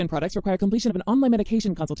Products require completion of an online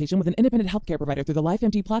medication consultation with an independent healthcare provider through the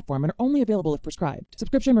LifeMD platform and are only available if prescribed.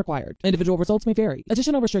 Subscription required. Individual results may vary.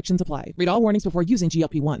 Additional restrictions apply. Read all warnings before using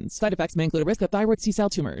GLP-1s. Side effects may include a risk of thyroid C-cell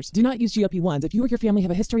tumors. Do not use GLP-1s if you or your family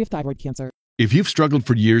have a history of thyroid cancer. If you've struggled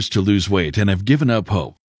for years to lose weight and have given up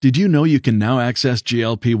hope, did you know you can now access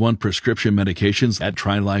GLP-1 prescription medications at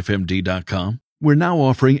TryLifeMD.com? We're now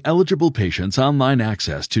offering eligible patients online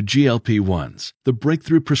access to GLP-1s, the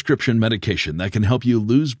breakthrough prescription medication that can help you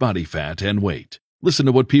lose body fat and weight. Listen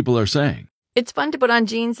to what people are saying. It's fun to put on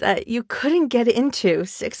jeans that you couldn't get into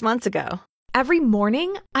 6 months ago. Every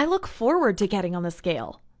morning, I look forward to getting on the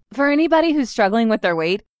scale. For anybody who's struggling with their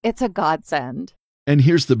weight, it's a godsend. And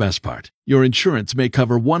here's the best part. Your insurance may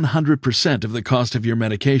cover 100% of the cost of your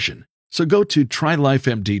medication. So go to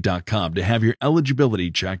TryLifeMD.com to have your eligibility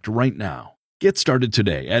checked right now. Get started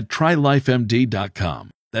today at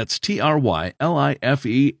TryLifeMD.com. That's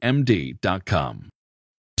TryLifeMD.com.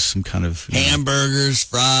 Some kind of hamburgers,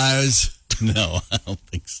 fries. No, I don't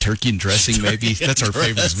think so. Turkey and dressing, maybe. That's our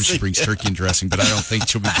favorite. When she brings turkey and dressing, but I don't think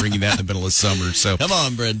she'll be bringing that in the middle of summer. So come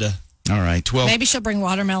on, Brenda. All right. Well, maybe she'll bring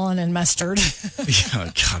watermelon and mustard. Yeah,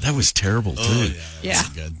 God, that was terrible too. Oh, yeah.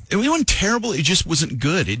 Good. It wasn't terrible. It just wasn't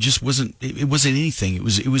good. It just wasn't. It wasn't anything. It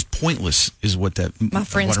was pointless. Is what that. My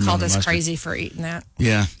friends called us crazy for eating that.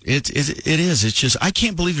 Yeah, it is. It's just I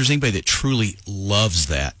can't believe there's anybody that truly loves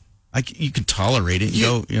that. You can tolerate it,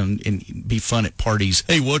 go, and be fun at parties.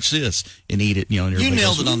 Hey, what's this? And eat it, And you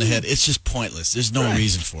nailed it on the head. It's just pointless. There's no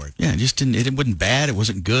reason for it. Yeah, it just didn't. It wasn't bad. It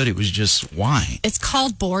wasn't good. It was just why. It's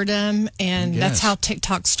called boredom, and that's how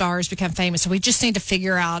TikTok stars become famous. So we just need to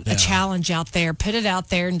figure out a challenge out there, put it out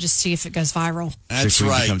there, and just see if it goes viral. That's so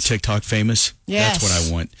right. Become TikTok famous. Yes. That's what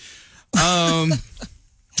I want.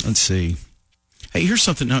 Let's see. Hey, here's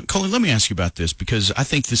something. Now, Colin, let me ask you about this because I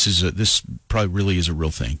think this probably really is a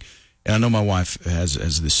real thing. And I know my wife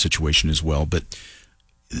has this situation as well, but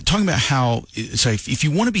talking about how, say, if you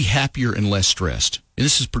want to be happier and less stressed, and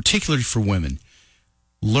this is particularly for women,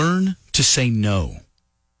 learn to say no.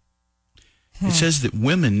 It says that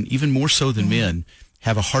women, even more so than men,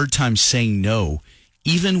 have a hard time saying no,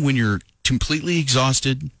 even when you're completely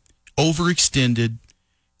exhausted, overextended,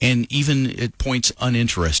 and even at points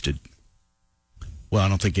uninterested. Well, I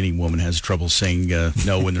don't think any woman has trouble saying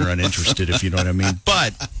no when they're uninterested, if you know what I mean.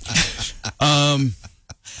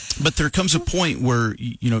 But there comes a point where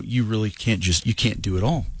you really can't do it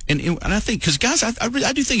all. And I think because guys,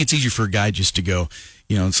 I do think it's easier for a guy just to go,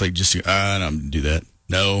 it's like just I don't do that.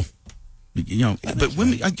 No, But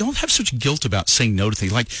women, I don't have such guilt about saying no to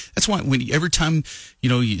things. Like that's why every time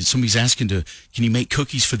somebody's asking can you make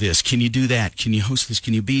cookies for this? Can you do that? Can you host this?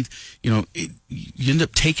 Can you be? You end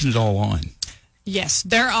up taking it all on. Yes,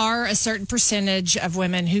 there are a certain percentage of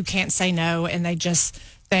women who can't say no, and they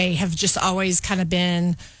have just always kind of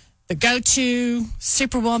been the go-to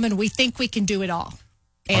superwoman. We think we can do it all.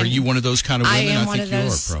 And are you one of those kind of women? I think you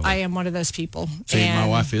are, probably. I am one of those people. See, my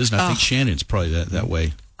wife is, and I think Shannon's probably that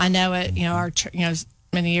way. I know it. Our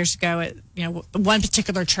many years ago, at one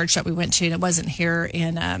particular church that we went to that wasn't here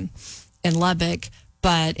in Lubbock,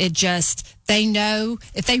 but they know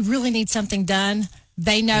if they really need something done.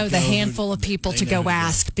 They know the handful of people to go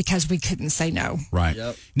ask because we couldn't say no. Right.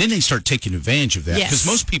 Yep. And then they start taking advantage of that because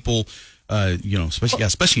most people,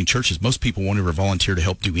 especially in churches, most people won't ever volunteer to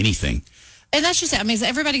help do anything. And that's just it. I mean,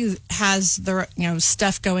 everybody has their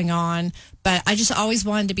stuff going on, but I just always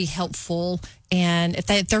wanted to be helpful. And if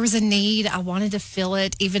there was a need, I wanted to fill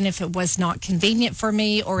it, even if it was not convenient for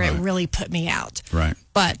me or it really put me out. Right.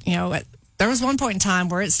 But there was one point in time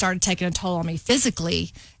where it started taking a toll on me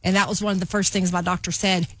physically, and that was one of the first things my doctor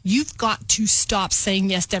said. You've got to stop saying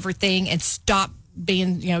yes to everything and stop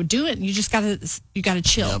being, doing. You just got to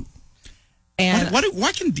chill. Yep. And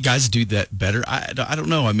why can guys do that better? I don't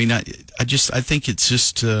know. I mean, I think it's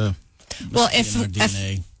just well, if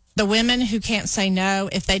the women who can't say no,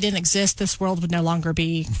 if they didn't exist, this world would no longer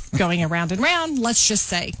be going around and round. Let's just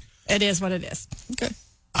say it is what it is. Okay.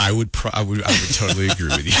 I would totally agree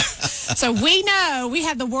with you. So we know we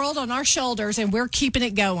have the world on our shoulders, and we're keeping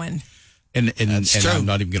it going. And I'm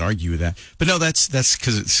not even going to argue with that. But no, that's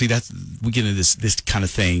because we get into this kind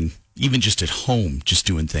of thing, even just at home, just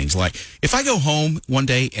doing things like if I go home one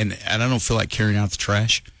day and I don't feel like carrying out the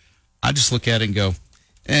trash, I just look at it and go,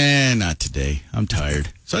 not today. I'm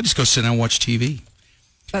tired. So I just go sit down and watch TV.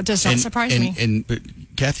 That does not surprise me. But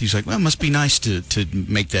Kathy's like, well, it must be nice to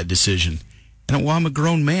make that decision. And I'm a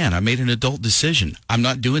grown man. I made an adult decision. I'm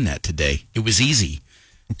not doing that today. It was easy.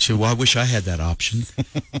 So I wish I had that option.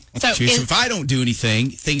 So if I don't do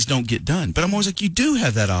anything, things don't get done. But I'm always like, you do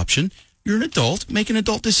have that option. You're an adult. Make an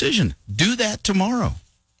adult decision. Do that tomorrow.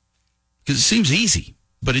 Because it seems easy.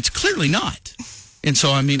 but it's clearly not. And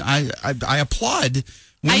so, I mean, I applaud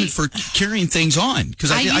women for carrying things on,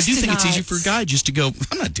 because I do think it's easy for a guy just to go,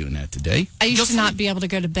 I'm not doing that today. I used to not be able to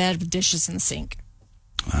go to bed with dishes in the sink.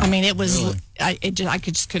 Wow. I mean, it was, really? I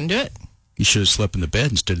just couldn't do it. You should have slept in the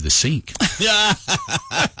bed instead of the sink. Yeah.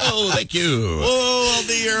 Oh, thank you. Oh, I'll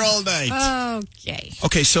be here all night. Okay.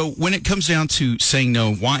 Okay, so when it comes down to saying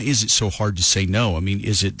no, why is it so hard to say no? I mean,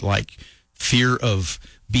 is it like fear of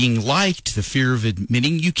being liked, the fear of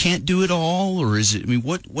admitting you can't do it all, or is it? I mean,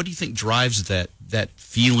 what do you think drives that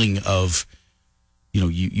feeling of,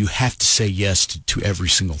 you have to say yes to every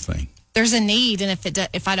single thing? There's a need, and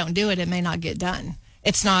if I don't do it, it may not get done.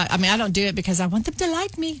 It's not. I mean, I don't do it because I want them to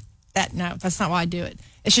like me. That's not why I do it.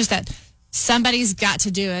 It's just that somebody's got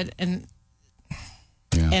to do it, and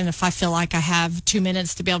if I feel like I have 2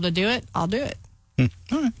 minutes to be able to do it, I'll do it.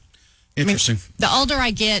 All right. Interesting. I mean, the older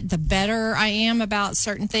I get, the better I am about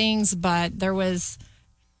certain things, but there's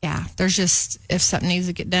just, if something needs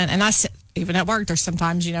to get done, and even at work, there's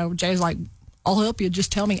sometimes, Jay's like, I'll help you,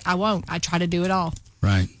 just tell me. I won't. I try to do it all.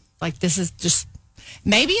 Right. Like, this is just,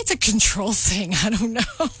 maybe it's a control thing. I don't know.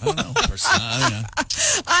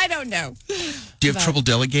 I don't know. Do you have trouble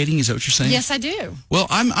delegating? Is that what you're saying? Yes, I do. Well,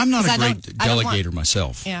 I'm not a great delegator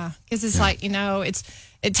myself. Yeah, because it's like,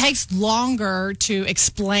 it takes longer to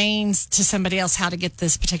explain to somebody else how to get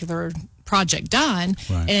this particular project done.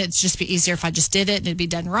 Right. And it'd just be easier if I just did it and it'd be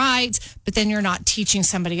done right. But then you're not teaching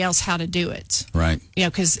somebody else how to do it. Right.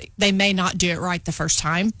 Because they may not do it right the first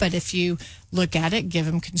time. But if you look at it, give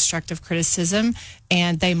them constructive criticism,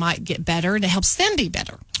 and they might get better, and it helps them be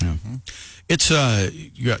better. Mm-hmm. It's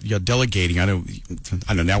you're delegating. I know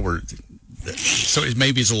now so it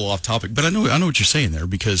maybe it's a little off topic, but I know what you're saying there,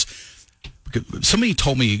 because somebody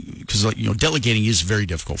told me, because delegating is very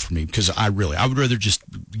difficult for me, because I would rather just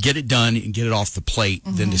get it done and get it off the plate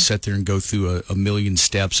than to sit there and go through a million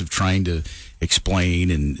steps of trying to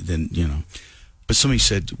explain, and then But somebody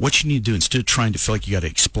said, what you need to do, instead of trying to feel like you got to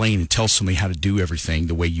explain and tell somebody how to do everything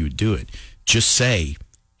the way you would do it, just say,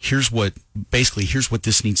 here's what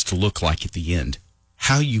this needs to look like at the end.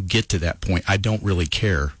 How you get to that point, I don't really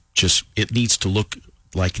care. Just, it needs to look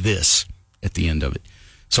like this at the end of it.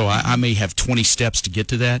 So I may have 20 steps to get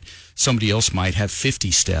to that. Somebody else might have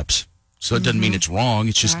 50 steps. So it doesn't mean it's wrong.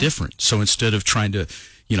 It's just different. So instead of trying to,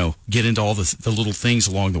 get into all the little things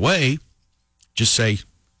along the way, just say,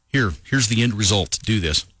 here's the end result. Do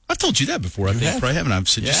this. I've told you that before. I think probably haven't. I've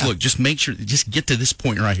said, just make sure, just get to this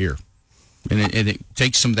point right here. And it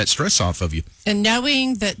takes some of that stress off of you. And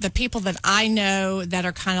knowing that the people that I know that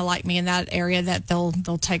are kind of like me in that area, that they'll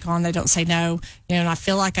take on, they don't say no. And I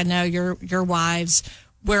feel like I know your wives.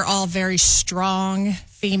 We're all very strong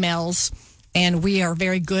females, and we are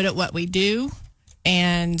very good at what we do.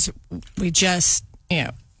 And we just,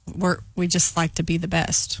 we just like to be the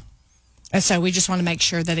best. And so we just want to make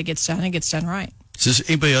sure that it gets done and gets done right. So has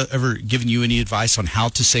anybody ever given you any advice on how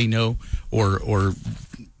to say no, or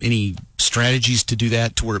any strategies to do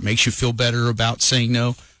that to where it makes you feel better about saying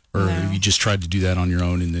no? Or have you just tried to do that on your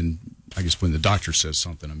own, and then I guess when the doctor says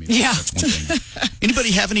something, that's one thing.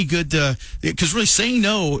 Anybody have any good, because really saying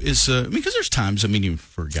no is, because there's times, even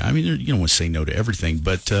for a guy, you don't want to say no to everything,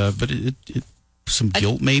 but some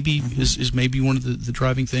guilt maybe is maybe one of the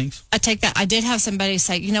driving things. I take that. I did have somebody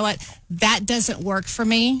say, you know what, that doesn't work for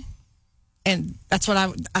me. And that's what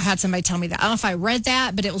I had somebody tell me that. I don't know if I read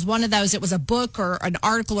that, but it was one of those, it was a book or an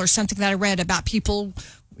article or something that I read about people,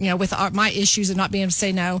 with my issues of not being able to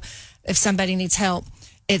say no if somebody needs help.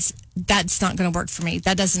 That's not going to work for me.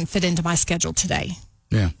 That doesn't fit into my schedule today.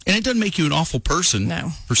 Yeah. And it doesn't make you an awful person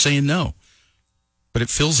for saying no. But it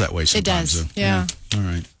feels that way sometimes. It does. Yeah. All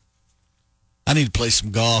right. I need to play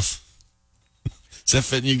some golf. Does that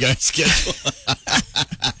fit in you guys' schedule?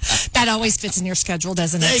 That always fits in your schedule,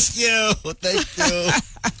 doesn't it? Thank you.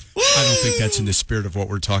 I don't think that's in the spirit of what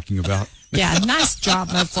we're talking about. Yeah, nice job,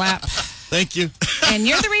 Mudflap. Thank you. And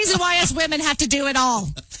you're the reason why us women have to do it all.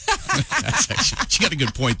 She got a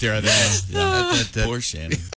good point there, I think. Poor Shannon.